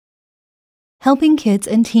helping kids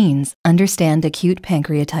and teens understand acute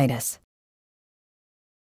pancreatitis.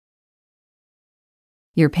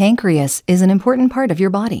 Your pancreas is an important part of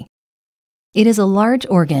your body. It is a large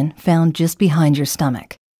organ found just behind your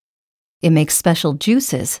stomach. It makes special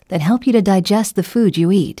juices that help you to digest the food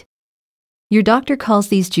you eat. Your doctor calls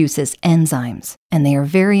these juices enzymes, and they are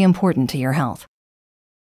very important to your health.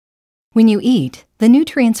 When you eat, the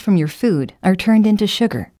nutrients from your food are turned into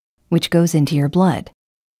sugar, which goes into your blood.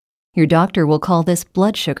 Your doctor will call this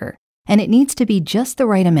blood sugar, and it needs to be just the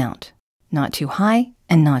right amount, not too high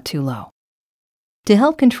and not too low. To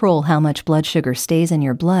help control how much blood sugar stays in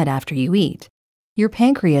your blood after you eat, your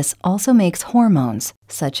pancreas also makes hormones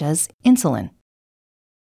such as insulin.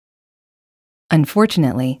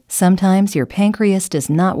 Unfortunately, sometimes your pancreas does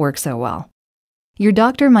not work so well. Your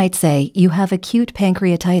doctor might say you have acute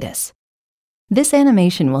pancreatitis. This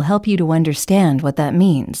animation will help you to understand what that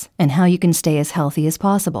means and how you can stay as healthy as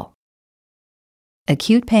possible.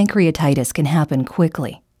 Acute pancreatitis can happen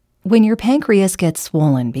quickly. When your pancreas gets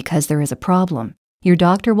swollen because there is a problem, your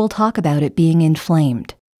doctor will talk about it being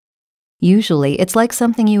inflamed. Usually, it's like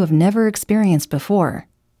something you have never experienced before.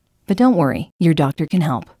 But don't worry, your doctor can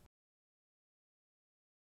help.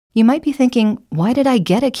 You might be thinking, why did I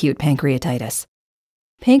get acute pancreatitis?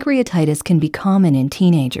 Pancreatitis can be common in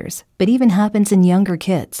teenagers, but even happens in younger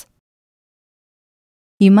kids.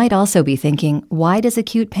 You might also be thinking, why does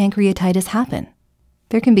acute pancreatitis happen?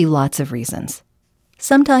 There can be lots of reasons.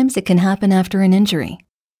 Sometimes it can happen after an injury.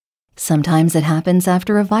 Sometimes it happens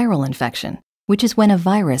after a viral infection, which is when a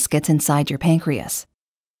virus gets inside your pancreas.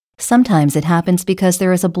 Sometimes it happens because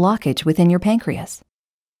there is a blockage within your pancreas.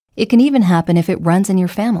 It can even happen if it runs in your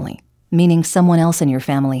family, meaning someone else in your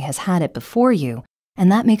family has had it before you,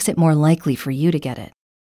 and that makes it more likely for you to get it.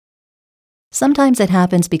 Sometimes it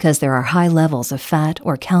happens because there are high levels of fat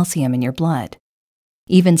or calcium in your blood.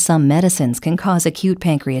 Even some medicines can cause acute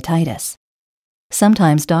pancreatitis.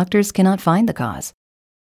 Sometimes doctors cannot find the cause.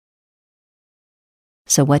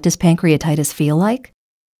 So what does pancreatitis feel like?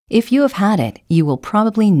 If you have had it, you will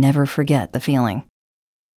probably never forget the feeling.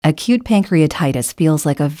 Acute pancreatitis feels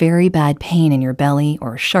like a very bad pain in your belly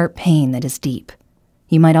or sharp pain that is deep.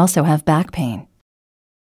 You might also have back pain.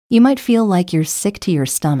 You might feel like you're sick to your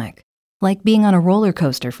stomach, like being on a roller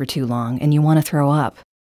coaster for too long and you want to throw up.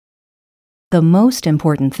 The most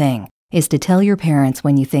important thing is to tell your parents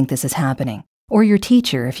when you think this is happening, or your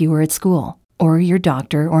teacher if you were at school, or your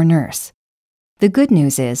doctor or nurse. The good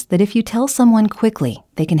news is that if you tell someone quickly,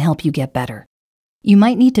 they can help you get better. You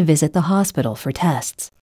might need to visit the hospital for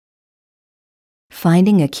tests.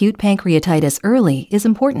 Finding acute pancreatitis early is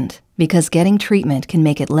important because getting treatment can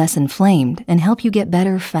make it less inflamed and help you get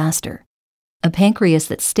better faster. A pancreas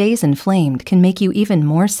that stays inflamed can make you even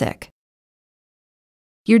more sick.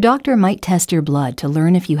 Your doctor might test your blood to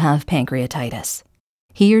learn if you have pancreatitis.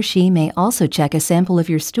 He or she may also check a sample of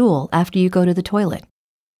your stool after you go to the toilet.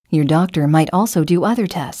 Your doctor might also do other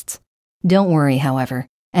tests. Don't worry, however,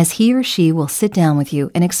 as he or she will sit down with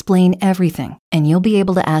you and explain everything, and you'll be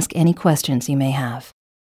able to ask any questions you may have.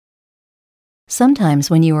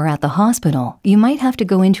 Sometimes when you are at the hospital, you might have to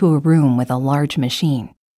go into a room with a large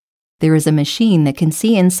machine. There is a machine that can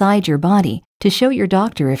see inside your body to show your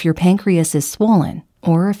doctor if your pancreas is swollen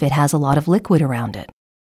or if it has a lot of liquid around it.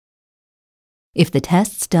 If the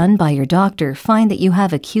tests done by your doctor find that you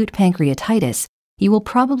have acute pancreatitis, you will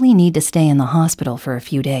probably need to stay in the hospital for a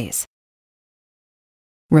few days.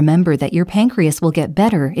 Remember that your pancreas will get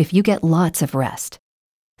better if you get lots of rest.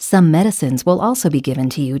 Some medicines will also be given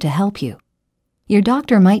to you to help you. Your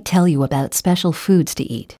doctor might tell you about special foods to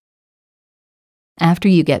eat. After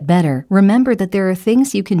you get better, remember that there are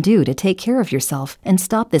things you can do to take care of yourself and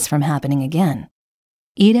stop this from happening again.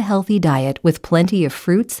 Eat a healthy diet with plenty of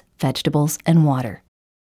fruits, vegetables, and water.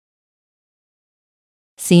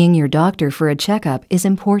 Seeing your doctor for a checkup is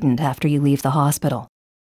important after you leave the hospital.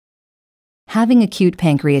 Having acute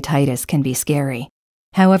pancreatitis can be scary.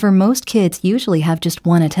 However, most kids usually have just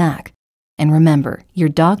one attack. And remember, your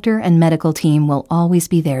doctor and medical team will always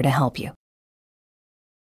be there to help you.